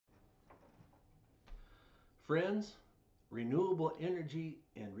Friends, renewable energy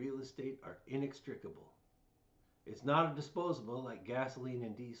and real estate are inextricable. It's not disposable like gasoline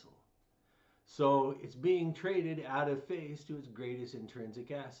and diesel. So it's being traded out of phase to its greatest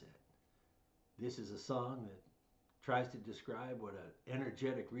intrinsic asset. This is a song that tries to describe what an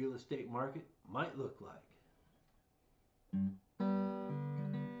energetic real estate market might look like.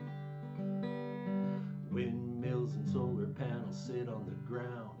 Windmills and solar panels sit on the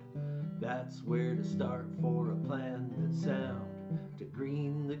ground. That's where to start for a plan that's sound. To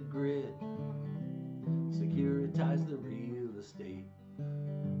green the grid, securitize the real estate.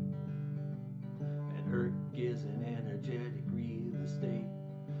 And ERC is an energetic real estate.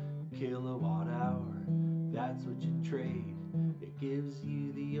 Kilowatt hour, that's what you trade. It gives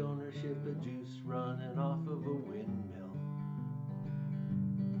you the ownership of juice running off of a windmill.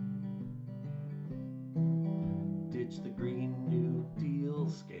 Ditch the Green New Deal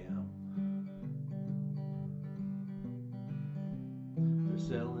scam. They're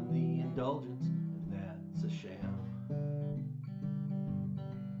selling the indulgence, and that's a sham.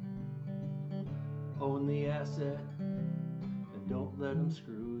 Own the asset, and don't let them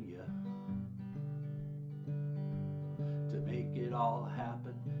screw ya. To make it all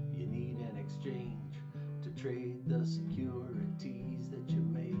happen, you need an exchange to trade the securities that you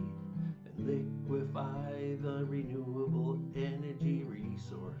made and liquefy the renewable energy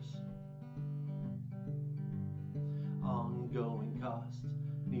resource. Ongoing costs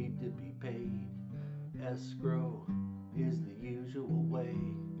need to be paid. Escrow is the usual way.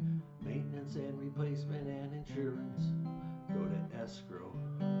 Maintenance and replacement and insurance go to escrow.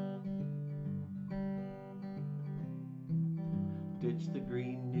 Ditch the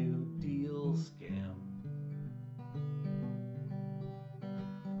Green New Deal scam.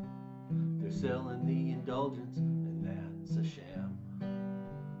 They're selling the indulgence, and that's a sham.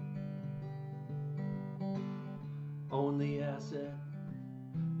 Own the asset,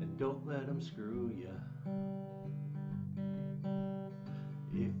 and don't let them screw ya.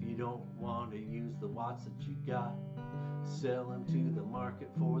 If you don't want to use the watts that you got, sell them to the market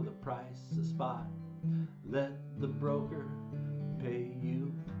for the price of spot. Let the broker pay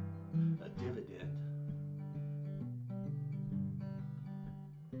you a dividend.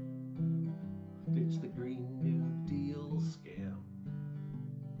 Ditch the Green New Deal scam.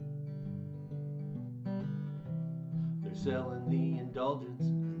 They're selling the indulgence,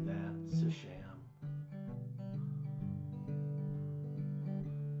 and that's a sham.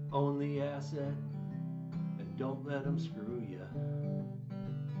 Own the asset, and don't let them screw ya.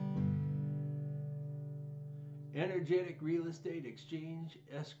 Energetic Real Estate Exchange,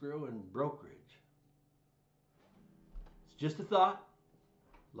 Escrow and Brokerage. It's just a thought.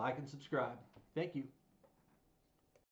 Like and subscribe. Thank you.